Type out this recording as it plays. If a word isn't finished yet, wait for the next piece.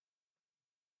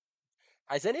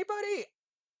Has anybody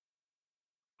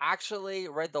actually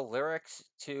read the lyrics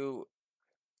to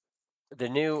the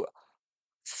new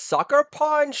Sucker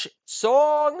Punch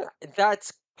song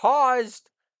that's caused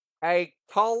a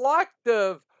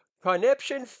collective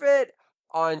conniption fit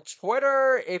on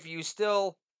Twitter? If you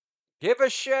still give a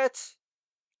shit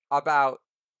about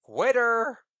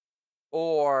Twitter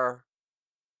or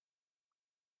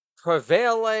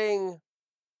prevailing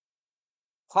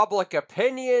public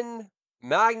opinion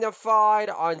magnified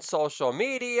on social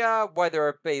media, whether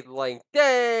it be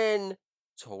LinkedIn,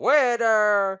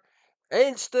 Twitter,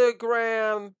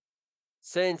 Instagram,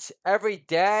 since every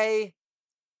day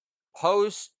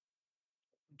post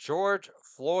George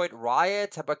Floyd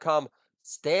riots have become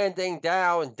standing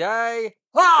down day.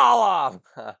 Holla!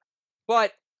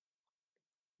 But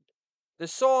the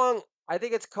song, I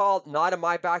think it's called Not in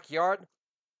My Backyard.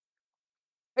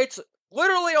 It's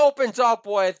literally opens up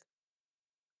with,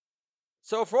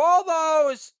 so for all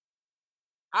those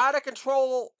out of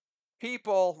control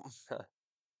people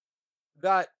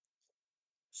that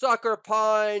sucker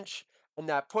punch and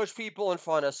that push people in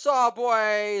front of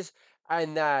subways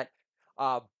and that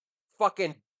uh,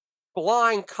 fucking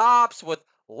blind cops with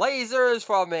lasers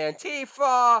from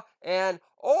Antifa and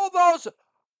all those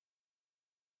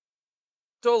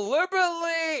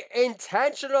deliberately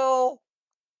intentional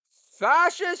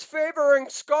fascist favoring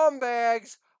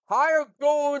scumbags hired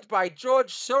goons by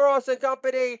George Soros and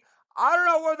company. I don't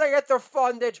know where they get their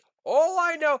fundage. All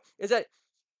I know is that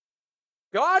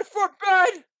God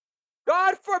forbid,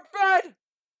 God forbid,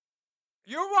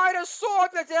 you write a song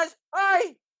that says,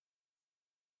 hey,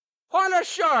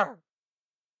 Punisher,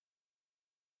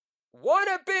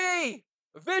 wannabe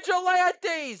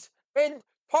vigilantes in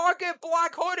target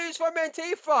black hoodies from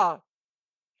Antifa.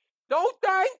 Don't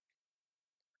think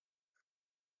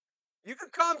you can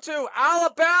come to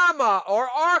Alabama or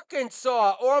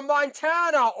Arkansas or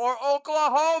Montana or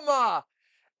Oklahoma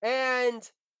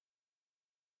and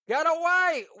get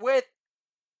away with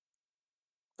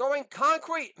throwing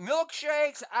concrete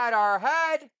milkshakes at our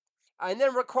head and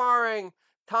then requiring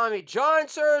Tommy John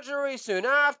surgery soon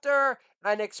after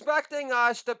and expecting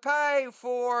us to pay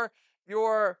for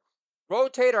your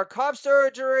rotator cuff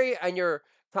surgery and your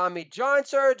Tommy John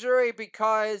surgery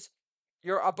because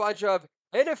you're a bunch of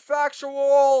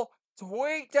ineffectual,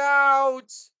 tweaked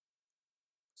out,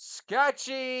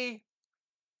 sketchy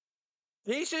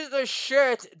pieces of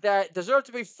shit that deserve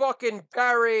to be fucking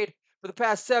buried for the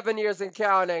past 7 years and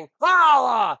counting.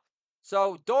 Holla!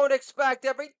 So don't expect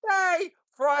every day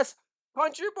for us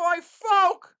country boy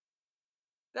folk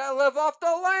that live off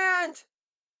the land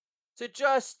to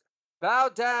just bow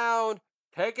down,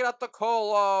 take it up the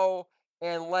colo,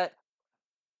 and let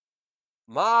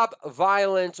mob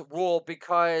violence rule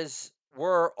because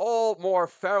we're all more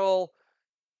feral,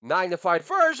 magnified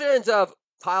versions of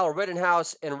Kyle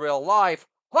Rittenhouse in real life.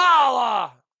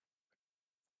 Holla!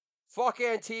 Fuck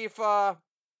Antifa,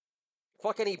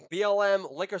 fuck any BLM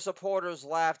liquor supporters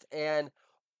left, and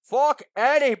fuck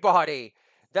anybody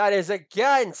that is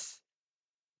against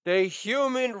the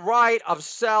human right of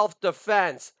self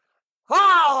defense.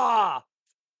 Holla!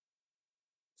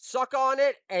 Suck on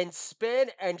it and spin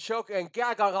and choke and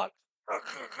gag on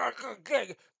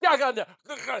gag on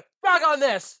gag on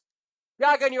this.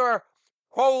 Gag on your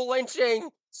pro lynching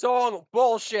song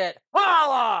bullshit.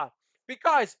 Holla!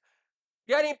 Because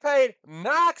getting paid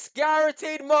max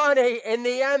guaranteed money in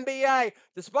the NBA,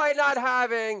 despite not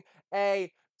having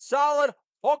a solid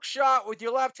hook shot with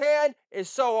your left hand, is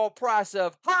so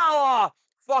oppressive. Holla!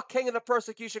 Fuck King of the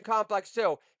Persecution Complex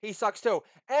too. He sucks too.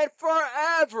 And for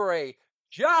every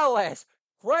jealous,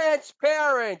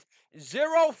 transparent,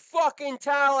 zero fucking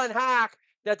talent hack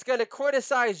that's going to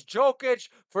criticize Jokic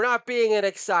for not being an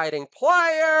exciting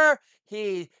player,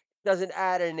 he doesn't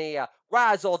add any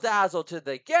razzle dazzle to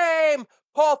the game.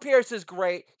 Paul Pierce is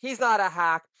great. He's not a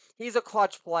hack. He's a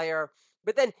clutch player.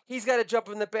 But then he's got to jump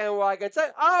in the bandwagon and say,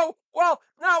 oh, well,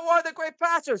 not one of the great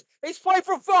passers. He's played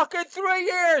for fucking 3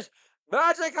 years.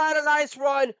 Magic had a nice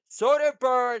run. So did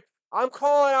Bird. I'm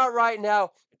calling out right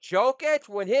now. Jokic,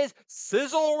 when his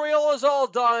sizzle reel is all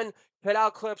done, can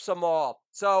outclips them all.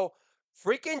 So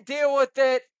freaking deal with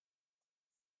it.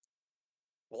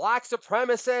 Black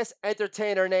supremacist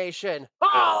entertainer nation.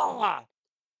 Ah!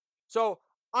 So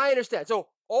I understand. So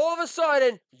all of a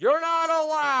sudden, you're not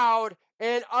allowed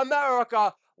in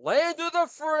America, land of the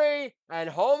free and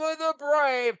home of the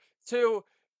brave, to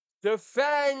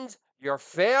defend your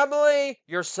family,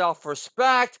 your self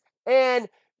respect, and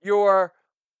your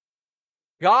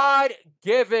God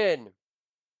given,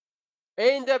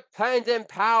 independent,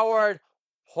 powered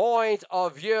point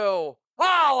of view.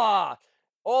 Holla!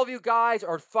 all of you guys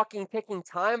are fucking ticking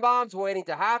time bombs waiting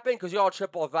to happen because you're all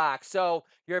triple vax. So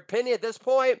your opinion at this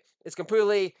point is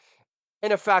completely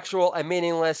ineffectual and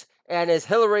meaningless. And as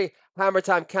Hillary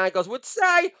Hammertime Cankles would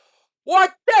say,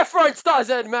 what difference does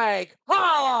it make?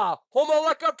 Holla! Homo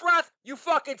liquor breath, you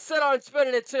fucking sit on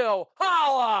spinning it too.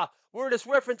 Holla! We're just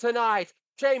riffing tonight.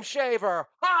 James Shaver.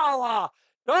 Holla!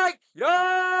 Thank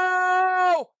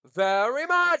you very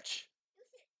much.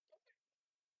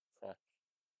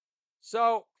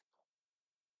 So,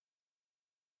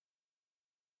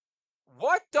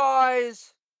 what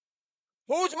does,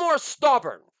 who's more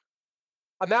stubborn?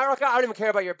 America, I don't even care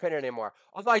about your opinion anymore.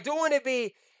 Although I do want to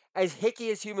be as hicky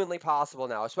as humanly possible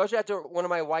now, especially after one of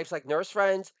my wife's like nurse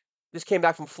friends just came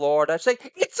back from Florida. She's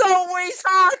like, it's always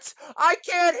hot. I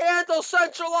can't handle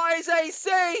centralized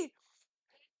AC.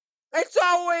 It's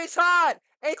always hot.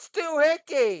 It's too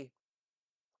hicky.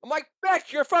 I'm like,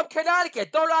 bitch, you're from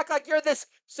Connecticut. Don't act like you're this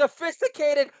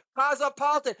sophisticated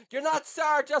cosmopolitan. You're not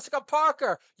Sarah Jessica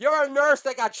Parker. You're a nurse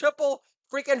that got triple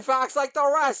freaking facts like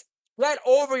the rest. Get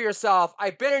over yourself.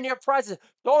 I've been in your presence.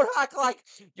 Don't act like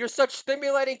you're such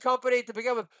stimulating company to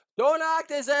begin with. Don't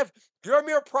act as if your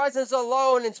mere presence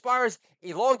alone inspires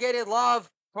elongated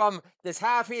love from this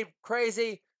happy,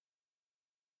 crazy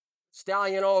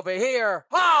stallion over here.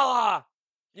 Holla!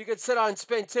 You can sit on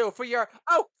spin too for your,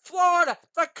 oh, Florida,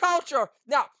 the culture.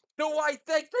 Now, do I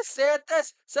think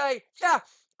DeSantis say, yeah,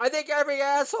 I think every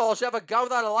asshole should have a gun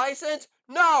without a license?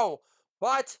 No,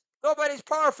 but nobody's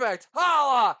perfect.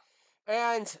 Holla!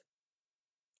 And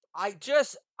I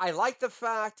like the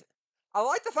fact,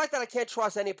 that I can't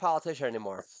trust any politician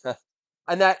anymore.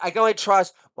 And that I can only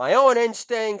trust my own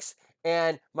instincts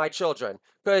and my children.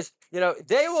 Because,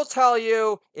 they will tell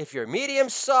you if your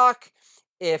mediums suck,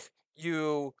 if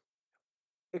you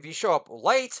if you show up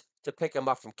late to pick him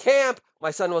up from camp,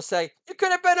 my son will say, you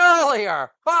could have been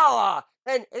earlier. Holla!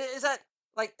 And is that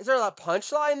like, is there a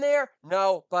punchline there?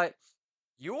 No, but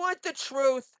you want the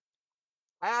truth?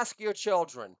 Ask your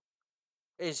children.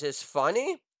 Is this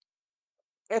funny?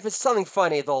 If it's something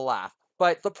funny, they'll laugh.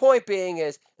 But the point being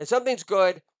is, if something's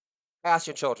good, ask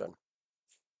your children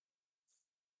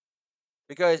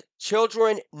because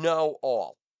children know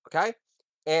all. Okay.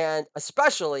 And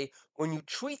especially when you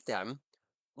treat them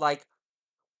like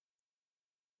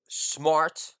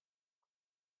smart,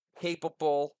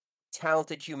 capable,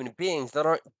 talented human beings that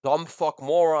aren't dumb fuck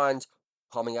morons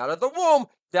coming out of the womb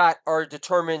that are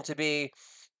determined to be,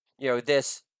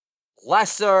 this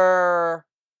lesser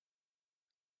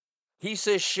piece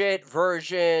of shit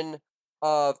version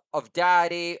of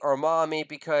daddy or mommy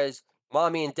because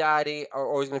mommy and daddy are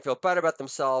always going to feel better about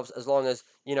themselves as long as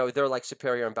they're like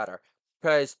superior and better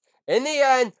because in the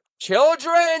end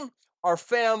children are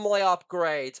family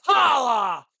upgrades.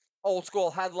 Holla! Old school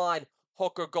headline,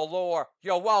 hooker galore.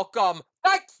 You're welcome.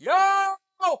 Thank you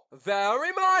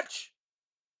very much.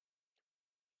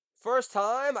 First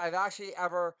time I've actually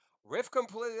ever riffed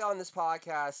completely on this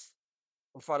podcast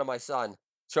in front of my son.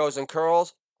 Chosen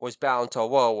Curls was bound to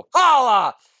whoa.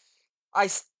 Holla! I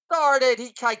started,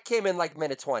 he came in like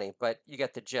minute 20, but you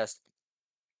get the gist.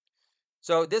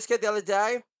 So this kid the other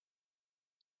day,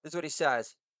 this is what he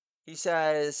says. He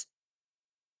says,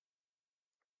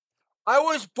 I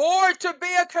was born to be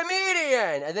a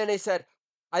comedian. And then he said,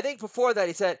 I think before that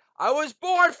he said, I was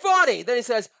born funny. Then he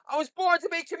says, I was born to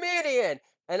be a comedian.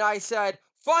 And I said,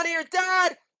 funnier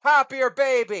dad, happier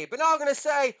baby. But now I'm going to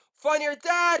say, funnier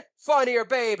dad, funnier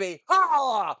baby.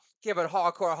 Holla! Giving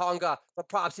hardcore hunger the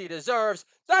props he deserves.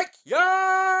 Thank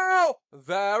you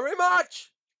very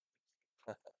much.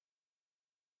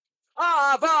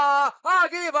 Hava,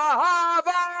 Agiva,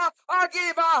 Hava,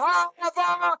 Agiva,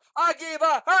 Hava,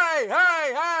 Agiva, hey,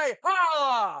 hey, hey,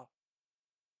 holla!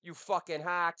 You fucking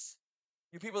hacks.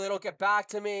 You people that don't get back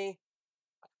to me.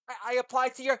 I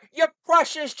applied to your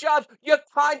precious jobs, your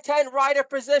content writer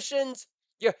positions,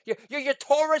 your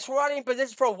tourist running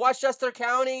positions for Westchester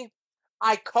County.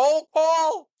 I cold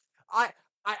call.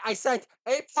 I sent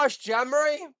A plus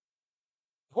Gemery.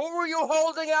 Who were you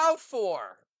holding out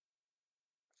for?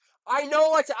 I know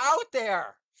what's out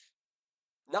there.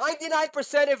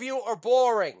 99% of you are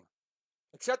boring,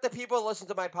 except the people that listen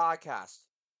to my podcast.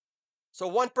 So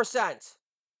 1%.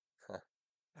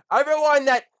 Everyone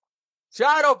that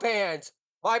shadow bans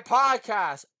my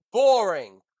podcast,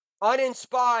 boring,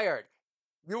 uninspired.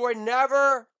 You were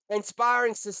never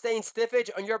inspiring sustained stiffage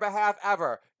on your behalf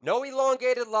ever. No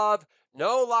elongated love,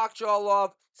 no lockjaw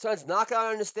love. Son's not going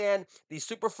to understand these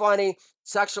super funny,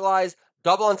 sexualized,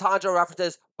 double entendre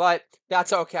references, but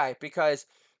that's okay because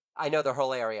I know they're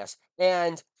hilarious.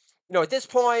 And, at this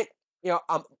point,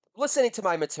 I'm listening to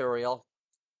my material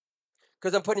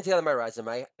because I'm putting together my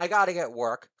resume. I got to get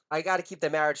work. I got to keep the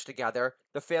marriage together,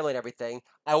 the family, and everything.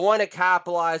 I want to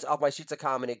capitalize off my Sheets of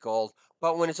Comedy gold.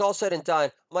 But when it's all said and done,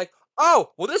 I'm like,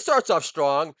 oh, well, this starts off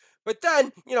strong. But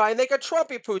then, I make a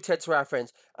Trumpy poo tits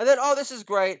reference. And then, oh, this is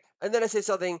great. And then I say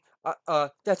something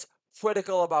that's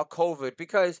critical about COVID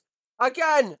because,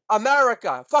 again,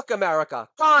 America, fuck America,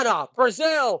 Ghana,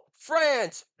 Brazil,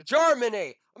 France,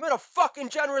 Germany. I'm in a fucking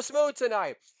generous mood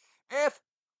tonight. If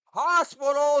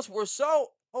hospitals were so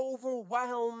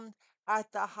overwhelmed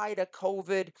at the height of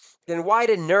COVID, then why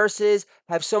did nurses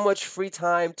have so much free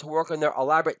time to work on their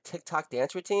elaborate TikTok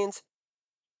dance routines?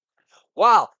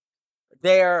 While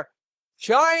their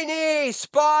Chinese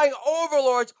spying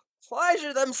overlords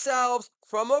pleasure themselves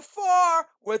from afar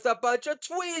with a bunch of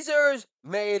tweezers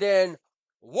made in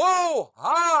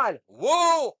Wuhan,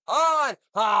 Wuhan,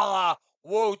 holla,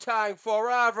 Wu Tang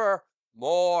forever.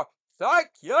 More, thank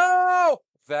you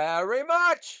very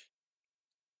much.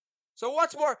 So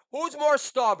who's more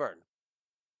stubborn?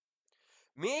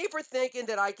 Me for thinking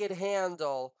that I could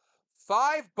handle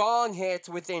 5 bong hits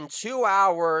within 2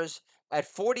 hours at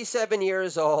 47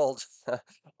 years old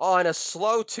on a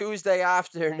slow Tuesday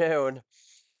afternoon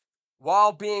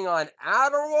while being on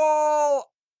Adderall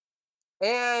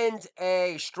and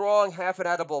a strong half an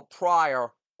edible prior,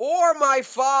 or my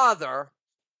father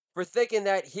for thinking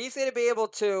that he's going to be able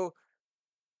to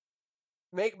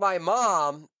make my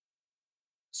mom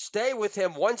stay with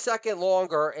him 1 second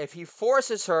longer if he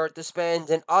forces her to spend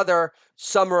another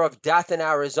summer of death in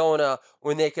Arizona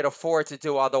when they could afford to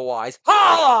do otherwise.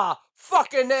 Holla!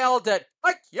 Fucking nailed it.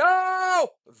 Thank you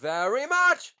very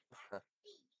much.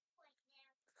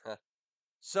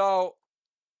 So,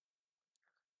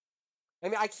 I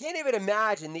mean, I can't even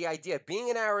imagine the idea of being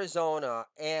in Arizona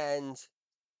and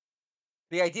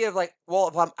the idea of like, well,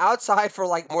 if I'm outside for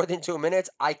like more than 2 minutes,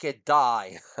 I could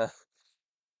die.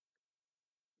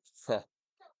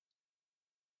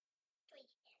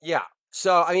 Yeah.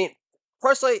 So, I mean,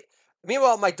 personally,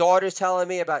 meanwhile, my daughter's telling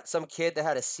me about some kid that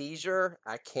had a seizure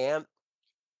at camp.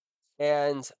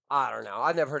 And I don't know.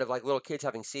 I've never heard of like little kids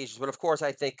having seizures, but of course,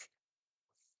 I think,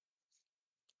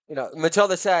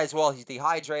 Matilda says, well, he's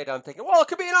dehydrated. I'm thinking, well, it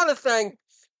could be another thing.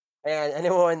 And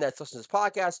anyone that's listening to this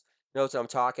podcast knows what I'm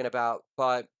talking about,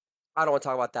 but I don't want to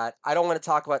talk about that. I don't want to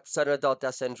talk about sudden adult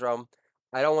death syndrome.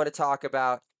 I don't want to talk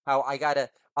about how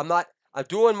I'm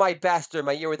doing my best during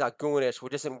my year without Goonish,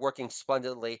 which isn't working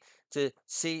splendidly, to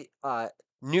see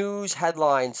news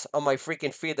headlines on my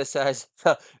freaking feed that says,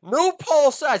 new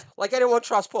poll says, like anyone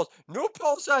trusts polls, new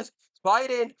poll says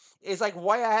Biden is like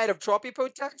way ahead of Trumpy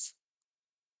Putex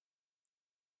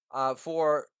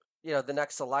for, the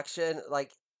next election.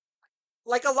 Like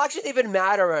elections even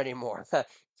matter anymore.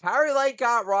 Harry Lake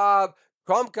got robbed.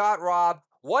 Trump got robbed.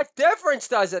 What difference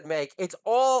does it make? It's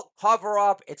all cover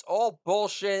up. It's all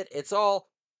bullshit. It's all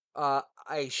a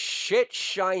shit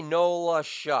shinola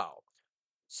show.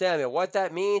 Samuel, what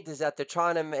that means is that they're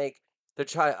trying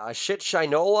a shit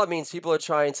shinola means people are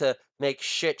trying to make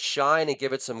shit shine and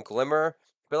give it some glimmer.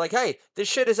 But like, hey, this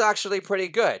shit is actually pretty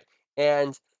good.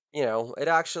 And, it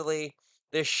actually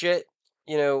this shit,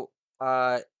 you know,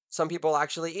 some people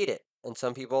actually eat it and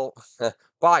some people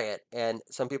buy it and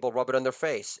some people rub it on their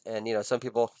face and some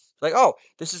people like, oh,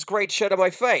 this is great shit on my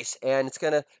face and it's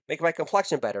gonna make my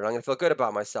complexion better and I'm gonna feel good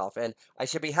about myself and I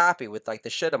should be happy with like the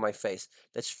shit on my face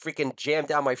that's freaking jammed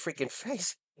down my freaking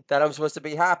face that I'm supposed to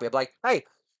be happy. I'm like, hey,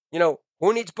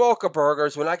 who needs Boca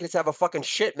burgers when I can just have a fucking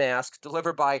shit mask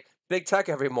delivered by Big Tech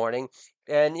every morning?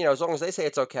 And as long as they say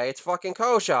it's okay, it's fucking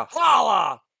kosher.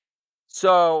 Holla!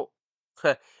 So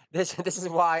this is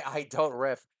why I don't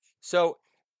riff. So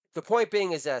the point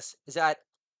being is that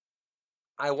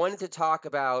I wanted to talk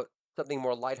about something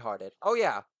more lighthearted. Oh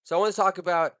yeah. So I want to talk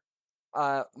about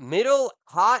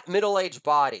middle-aged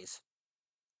bodies.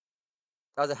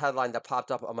 That was a headline that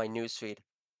popped up on my newsfeed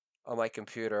on my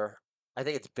computer. I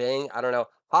think it's Bing. I don't know.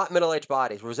 Hot middle-aged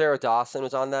bodies. Rosario Dawson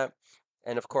was on that,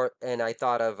 and of course, and I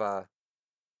thought of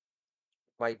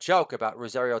my joke about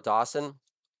Rosario Dawson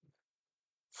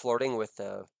flirting with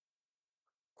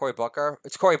Cory Booker.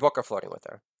 It's Cory Booker flirting with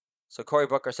her. So Cory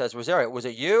Booker says, Rosario, was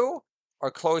it you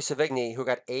or Chloe Sevigny who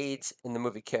got AIDS in the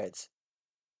movie Kids?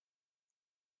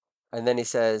 And then he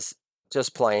says,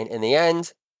 just playing. In the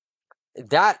end,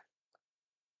 that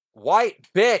white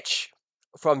bitch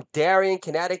from Darien,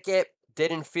 Connecticut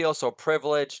didn't feel so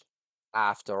privileged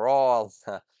after all.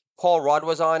 Paul Rudd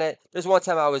was on it. There's one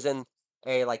time I was in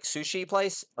a like sushi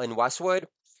place in Westwood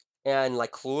and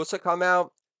like Clueless had come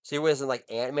out. So he was in like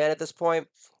Ant-Man at this point.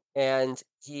 And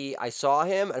I saw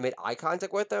him and I made eye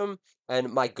contact with him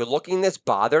and my good lookingness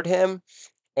bothered him.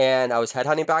 And I was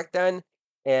headhunting back then.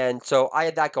 And so I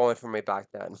had that going for me back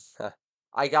then.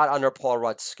 I got under Paul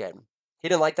Rudd's skin. He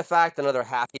didn't like the fact that another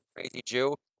happy, crazy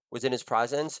Jew was in his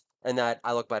presence and that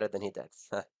I look better than he did.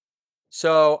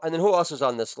 So, and then who else was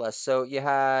on this list? So you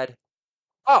had,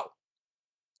 oh,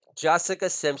 Jessica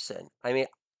Simpson. I mean,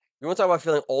 you want to talk about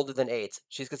feeling older than AIDS?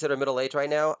 She's considered middle age right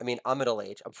now. I mean, I'm middle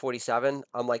age. I'm 47.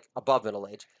 I'm like above middle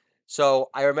age. So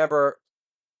I remember,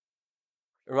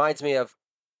 it reminds me of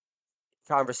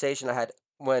conversation I had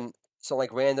when some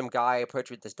like random guy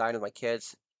approached me at this diner with my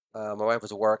kids. My wife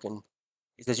was at work and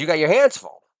he says, "You got your hands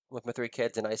full with my three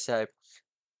kids." And I said,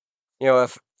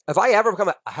 if I ever become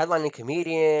a headlining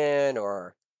comedian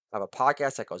or have a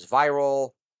podcast that goes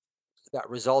viral, that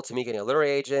results in me getting a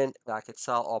literary agent that could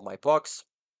sell all my books,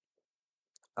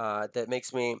 that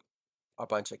makes me a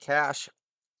bunch of cash,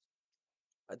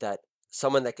 that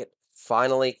someone that could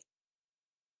finally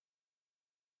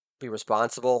be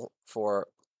responsible for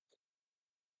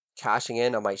cashing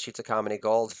in on my sheets of comedy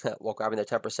gold while grabbing their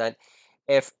 10%.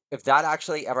 If that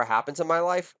actually ever happens in my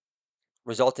life,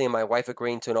 resulting in my wife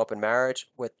agreeing to an open marriage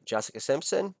with Jessica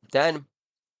Simpson, then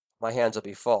my hands will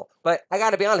be full. But I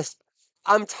got to be honest,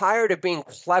 I'm tired of being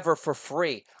clever for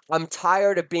free. I'm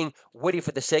tired of being witty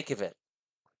for the sake of it.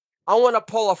 I want to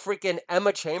pull a freaking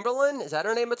Emma Chamberlain. Is that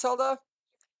her name, Matilda?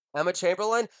 Emma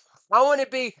Chamberlain. I want to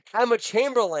be Emma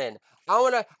Chamberlain. I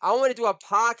want to do a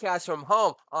podcast from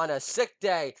home on a sick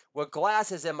day with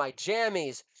glasses and my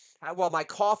jammies while my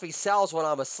coffee sells when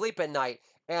I'm asleep at night.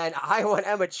 And I want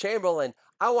Emma Chamberlain.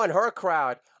 I want her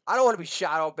crowd. I don't want to be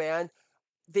shadow banned.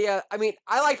 I mean,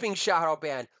 I like being shadow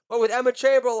banned, but with Emma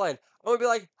Chamberlain, I'm gonna be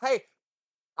like, hey,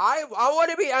 I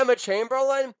want to be Emma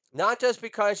Chamberlain, not just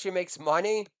because she makes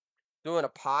money doing a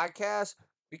podcast,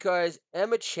 because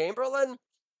Emma Chamberlain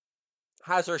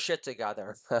has her shit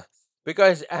together.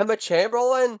 Because Emma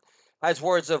Chamberlain has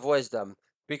words of wisdom.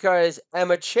 Because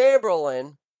Emma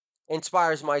Chamberlain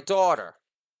inspires my daughter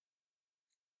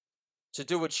to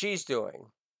do what she's doing,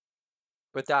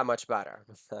 but that much better.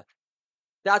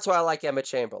 That's why I like Emma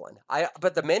Chamberlain.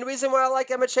 But the main reason why I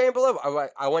like Emma Chamberlain,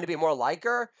 I want to be more like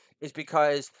her, is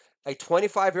because a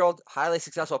 25-year-old highly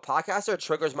successful podcaster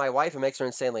triggers my wife and makes her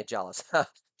insanely jealous.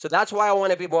 So that's why I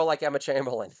want to be more like Emma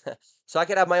Chamberlain. So I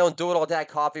could have my own Do It All Dad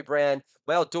coffee brand,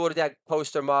 my own Do It All Dad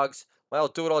poster mugs, my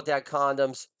own Do It All Dad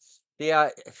condoms,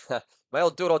 the my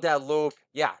own Do It All Dad lube.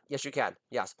 Yeah, yes you can.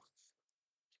 Yes,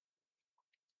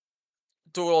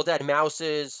 Do It All Dad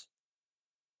mouses,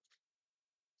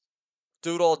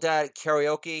 Do It All Dad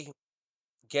karaoke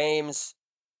games,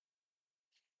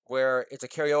 where it's a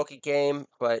karaoke game,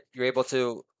 but you're able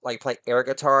to like play air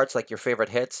guitar. It's like your favorite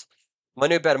hits. My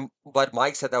new bud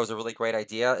Mike said that was a really great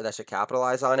idea and I should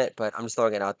capitalize on it, but I'm just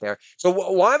throwing it out there. So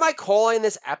why am I calling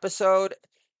this episode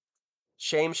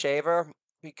Shame Shaver?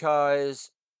 Because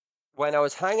when I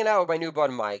was hanging out with my new bud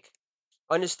Mike,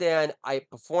 understand I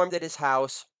performed at his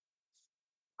house.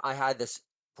 I had this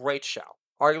great show,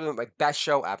 arguably my best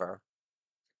show ever.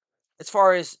 As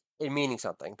far as it meaning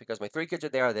something, because my 3 kids are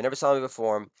there, they never saw me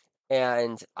perform,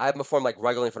 and I haven't performed, like,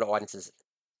 regularly in front of audiences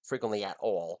frequently at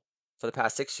all for the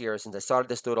past 6 years since I started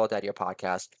this Do It All Daddy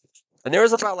podcast, and there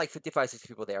was about, like, 55, 60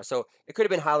 people there, so it could have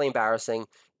been highly embarrassing.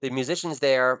 The musicians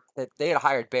there, that they had a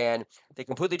hired band, they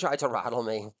completely tried to rattle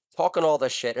me, talking all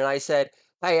this shit, and I said,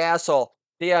 "Hey, asshole,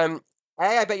 A,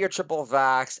 I bet you're triple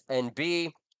vax, and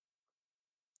B,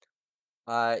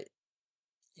 uh,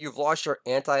 you've lost your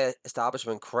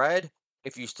anti-establishment cred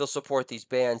if you still support these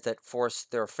bands that force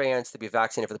their fans to be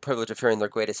vaccinated for the privilege of hearing their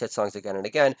greatest hit songs again and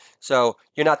again. So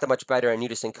you're not that much better, and you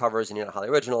just sing covers, and you're not highly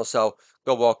original. So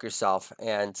go walk yourself."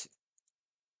 And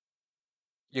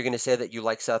you're going to say that you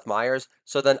like Seth Meyers.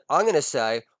 So then I'm going to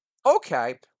say,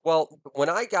 okay, well, when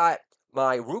I got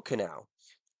my root canal,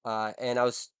 and I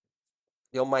was,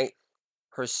 my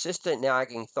persistent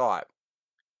nagging thought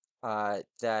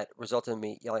that resulted in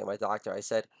me yelling at my doctor, I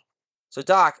said, "So,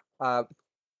 doc,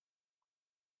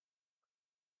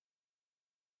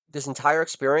 this entire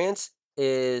experience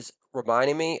is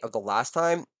reminding me of the last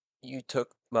time you took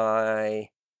my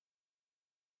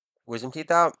wisdom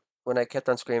teeth out when I kept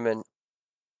on screaming,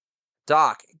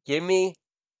 'Doc, give me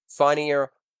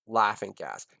funnier laughing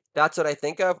gas.'" That's what I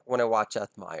think of when I watch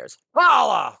Seth Meyers.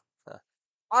 Holla!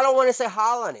 I don't want to say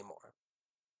holla anymore.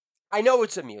 I know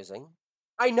it's amusing.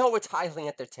 I know it's highly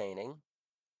entertaining.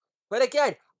 But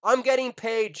again, I'm getting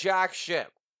paid jack shit.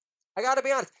 I gotta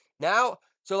be honest. Now,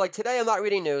 so like today I'm not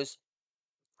reading news.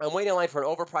 I'm waiting in line for an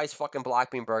overpriced fucking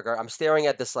black bean burger. I'm staring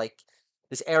at this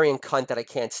Aryan cunt that I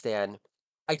can't stand.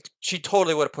 She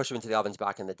totally would have pushed him into the ovens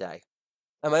back in the day.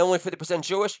 Am I only 50%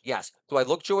 Jewish? Yes. Do I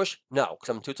look Jewish? No, because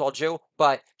I'm a too tall Jew.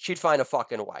 But she'd find a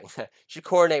fucking way. She'd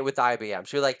coordinate with IBM.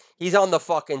 She'd be like, he's on the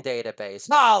fucking database.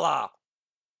 Holla!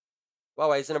 By the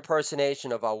way, it's an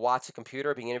impersonation of a Watson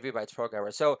computer being interviewed by its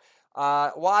programmer. So,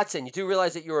 Watson, you do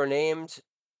realize that you were named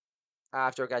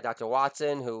after a guy, Dr.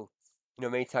 Watson, who,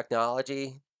 made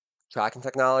technology, tracking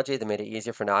technology that made it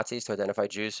easier for Nazis to identify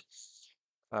Jews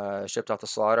shipped off to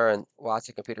slaughter. And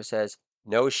Watson computer says,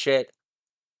 no shit,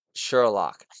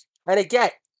 Sherlock. And again,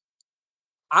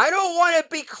 I don't want to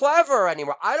be clever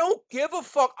anymore. I don't give a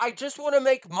fuck. I just want to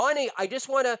make money. I just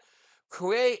want to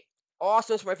create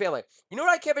awesomeness for my family. You know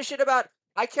what I give a shit about?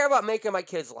 I care about making my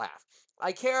kids laugh.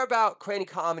 I care about creating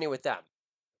comedy with them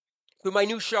through my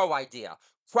new show idea.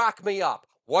 Crack me up.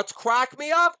 What's crack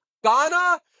me up?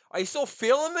 Ghana? Are you still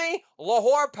feeling me?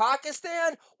 Lahore,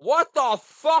 Pakistan? What the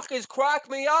fuck is crack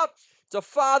me up? It's a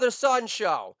father son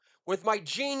show with my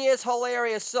genius,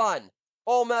 hilarious son,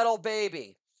 All Metal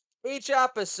Baby. Each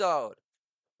episode,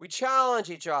 we challenge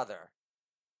each other.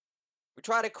 We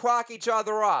try to crack each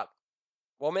other up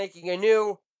while making a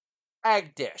new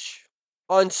egg dish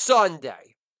on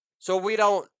Sunday. So we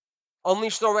don't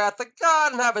unleash the wrath of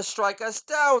God and have it strike us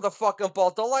down with a fucking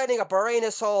bolt of lightning up our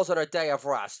anus holes on our day of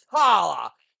rest.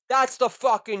 Holla! That's the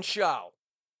fucking show.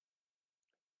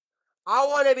 I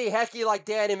want to be hecky like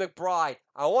Danny McBride.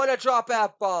 I want to drop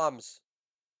F-bombs.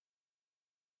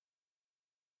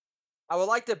 I would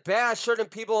like to bash certain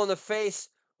people in the face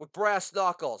with brass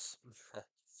knuckles.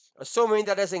 Assuming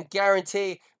that doesn't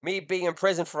guarantee me being in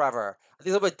prison forever. I think it's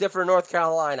a little bit different in North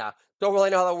Carolina. Don't really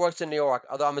know how that works in New York,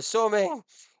 although I'm assuming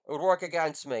it would work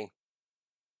against me.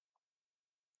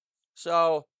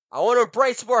 So I want to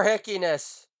embrace more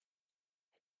hickiness.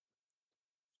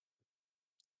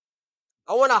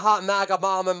 I want a hot MAGA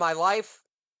mom in my life.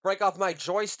 Break off my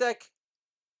joystick.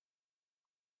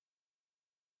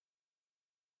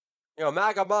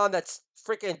 MAGA mom that's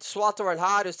freaking sweltering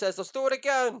hot who says, let's do it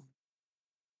again.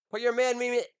 Put your man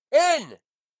meat in.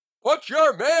 Put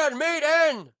your man meat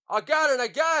in. Again and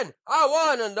again. I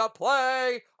wanted to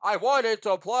play. I wanted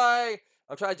to play.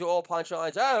 I'm trying to do old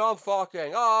punchlines and I'm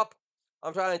fucking up.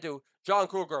 I'm trying to do John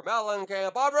Cougar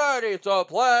Mellencamp. I'm ready to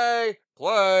play.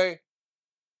 Play.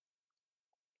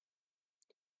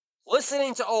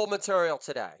 Listening to old material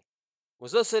today.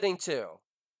 Was listening to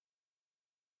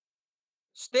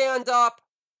stand up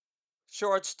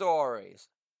short stories.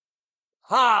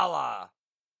 Holla!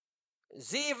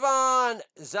 Zevon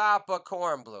Zappa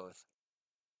Kornbluth.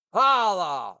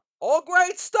 Holla! All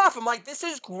great stuff. I'm like, this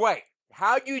is great.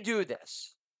 How'd you do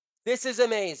this? This is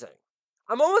amazing.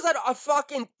 I'm almost at a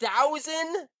fucking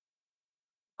thousand,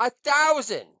 a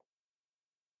thousand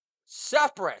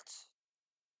separate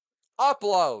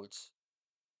uploads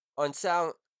on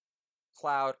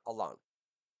SoundCloud alone.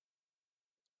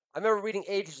 I remember reading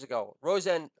ages ago,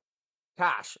 Roseanne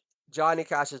Cash, Johnny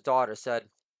Cash's daughter, said,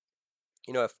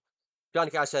 if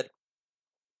Johnny Cash said,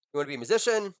 you want to be a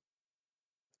musician?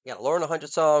 You got to learn 100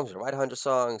 songs or write 100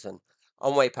 songs. And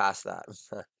I'm way past that.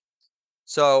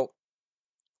 So,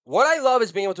 what I love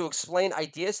is being able to explain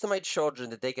ideas to my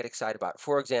children that they get excited about.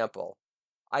 For example,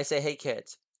 I say, hey,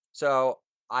 kids, so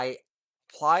I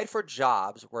applied for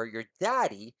jobs where your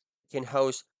daddy can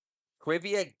host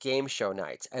trivia game show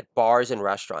nights at bars and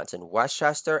restaurants in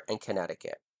Westchester and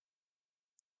Connecticut.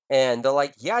 And they're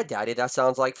like, yeah, daddy, that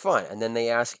sounds like fun. And then they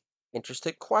ask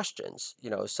interested questions,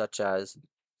 such as,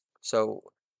 so,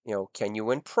 can you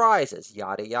win prizes?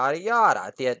 Yada, yada,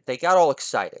 yada. They got all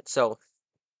excited. So,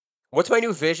 what's my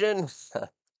new vision?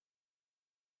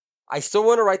 I still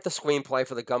want to write the screenplay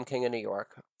for The Gum King of New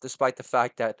York, despite the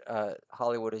fact that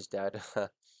Hollywood is dead.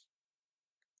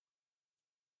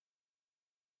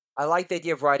 I like the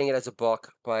idea of writing it as a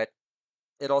book, but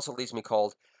it also leaves me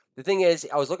cold. The thing is,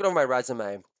 I was looking over my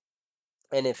resume,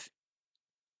 and if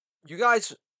you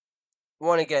guys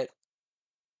want to get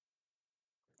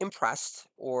impressed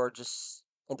or just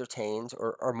entertained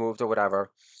or moved or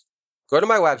whatever, go to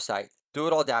my website, Do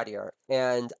It All Daddier,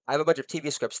 and I have a bunch of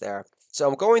TV scripts there. So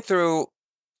I'm going through,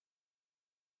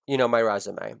 my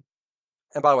resume.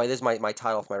 And by the way, this is my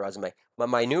title of my resume. But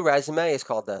my new resume is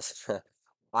called this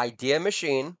Idea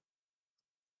Machine,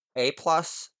 A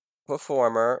plus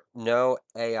performer, no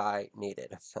AI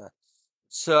needed.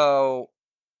 So,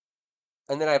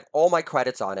 and then I have all my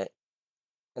credits on it,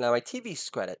 and I have my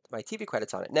TV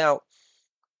credits on it. Now,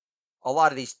 a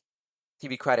lot of these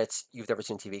TV credits you've never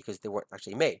seen TV because they weren't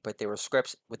actually made, but they were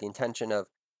scripts with the intention of,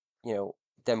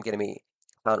 them getting me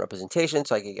talent representation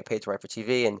so I could get paid to write for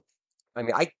TV. And I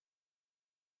mean, I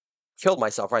killed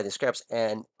myself writing the scripts,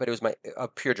 but it was my a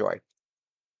pure joy.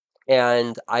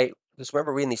 And I just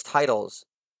remember reading these titles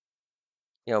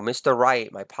Mr.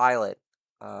 Wright, my pilot,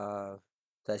 uh,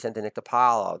 that I sent to Nick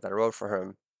DiPaolo, that I wrote for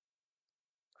him,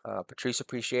 Patrice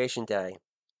Appreciation Day,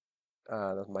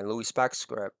 my Louis Speck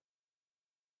script,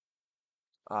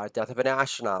 Death of an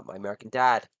Astronaut, my American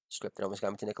Dad script that almost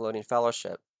got me to Nickelodeon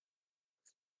Fellowship,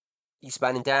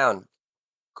 Eastbound and Down,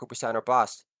 Cooperstown or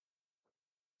Bust.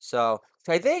 So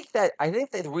I think that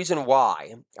the reason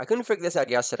why I couldn't figure this out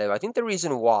yesterday, but I think the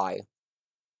reason why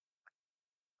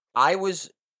I was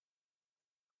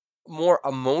more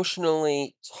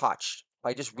emotionally touched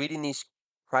by just reading these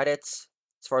credits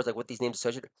as far as like what these names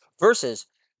associated versus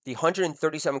the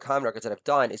 137 comic records that I've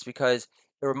done is because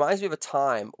it reminds me of a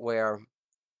time where,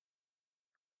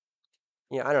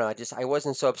 I don't know, I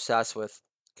wasn't so obsessed with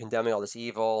condemning all this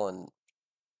evil and,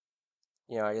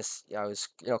 I guess, I was,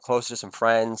 close to some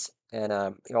friends and,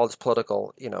 all this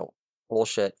political,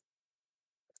 bullshit,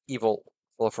 evil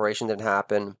proliferation didn't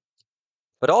happen.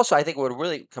 But also, I think what it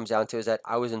really comes down to is that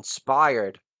I was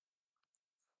inspired.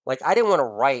 Like, I didn't want to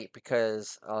write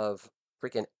because of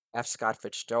freaking F. Scott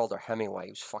Fitzgerald or Hemingway.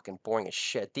 He was fucking boring as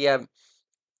shit.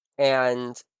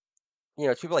 And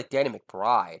it's people like Danny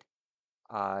McBride.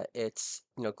 It's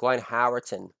Glenn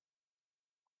Howerton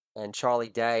and Charlie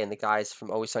Day and the guys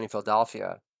from Always Sunny in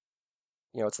Philadelphia.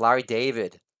 It's Larry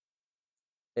David.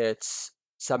 It's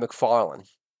Seth MacFarlane.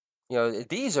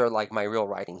 These are like my real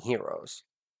writing heroes.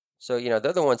 So they're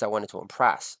the ones I wanted to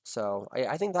impress. So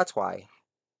I think that's why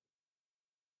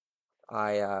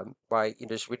by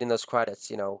just reading those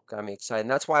credits, got me excited. And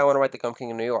that's why I want to write The Gum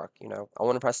King of New York. I want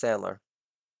to impress Sandler,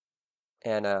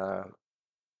 and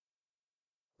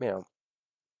you know,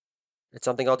 it's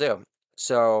something I'll do.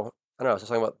 So I don't know. So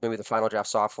something about maybe the Final Draft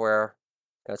software.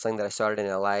 It's something that I started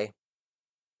in LA,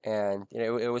 and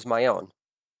it was my own.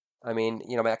 I mean,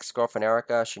 my ex-girlfriend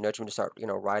Erica, she nudged me to start,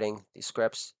 writing these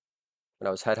scripts when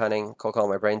I was headhunting, cold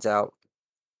calling my brains out,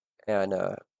 and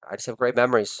I just have great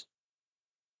memories.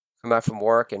 Come back from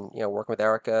work and working with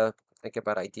Erica, thinking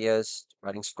about ideas,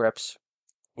 writing scripts,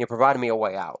 providing me a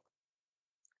way out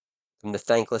from the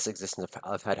thankless existence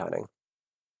of headhunting,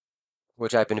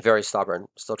 which I've been very stubborn,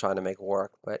 still trying to make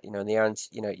work. But in the end,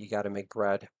 you got to make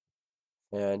bread,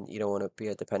 and you don't want to be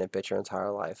a dependent bitch your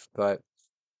entire life. But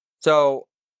so,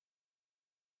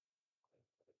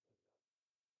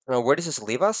 where does this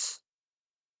leave us?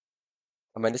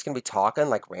 Am I just gonna be talking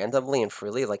like randomly and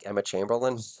freely, like Emma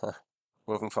Chamberlain,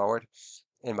 moving forward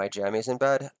in my jammies in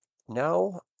bed?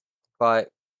 No, but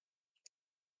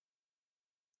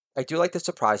I do like to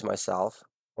surprise myself,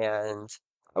 and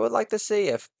I would like to see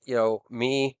if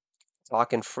me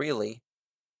talking freely,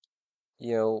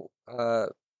 you know, uh,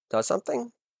 does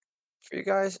something for you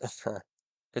guys.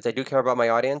 Because I do care about my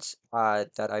audience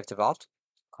that I've developed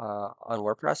on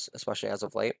WordPress, especially as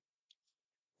of late.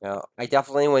 I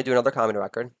definitely want to do another comedy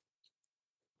record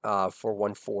for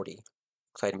 140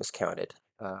 because I miscounted.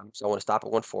 So I want to stop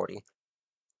at 140.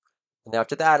 And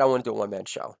after that, I want to do a one-man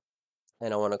show.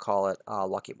 And I want to call it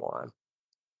Lucky Moron.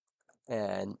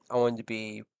 And I want it to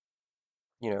be,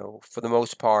 for the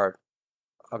most part,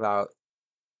 about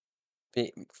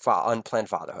unplanned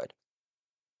fatherhood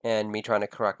and me trying to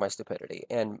correct my stupidity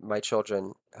and my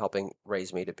children helping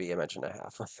raise me to be a mention and a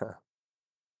half.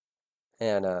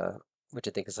 and which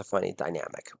I think is a funny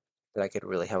dynamic that I could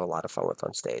really have a lot of fun with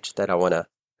on stage that I want to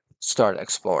start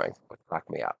exploring, would crack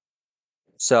me up.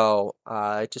 So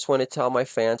I just want to tell my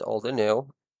fans, old and new,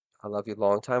 I love you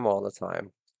long time, all the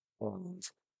time. And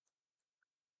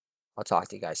I'll talk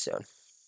to you guys soon.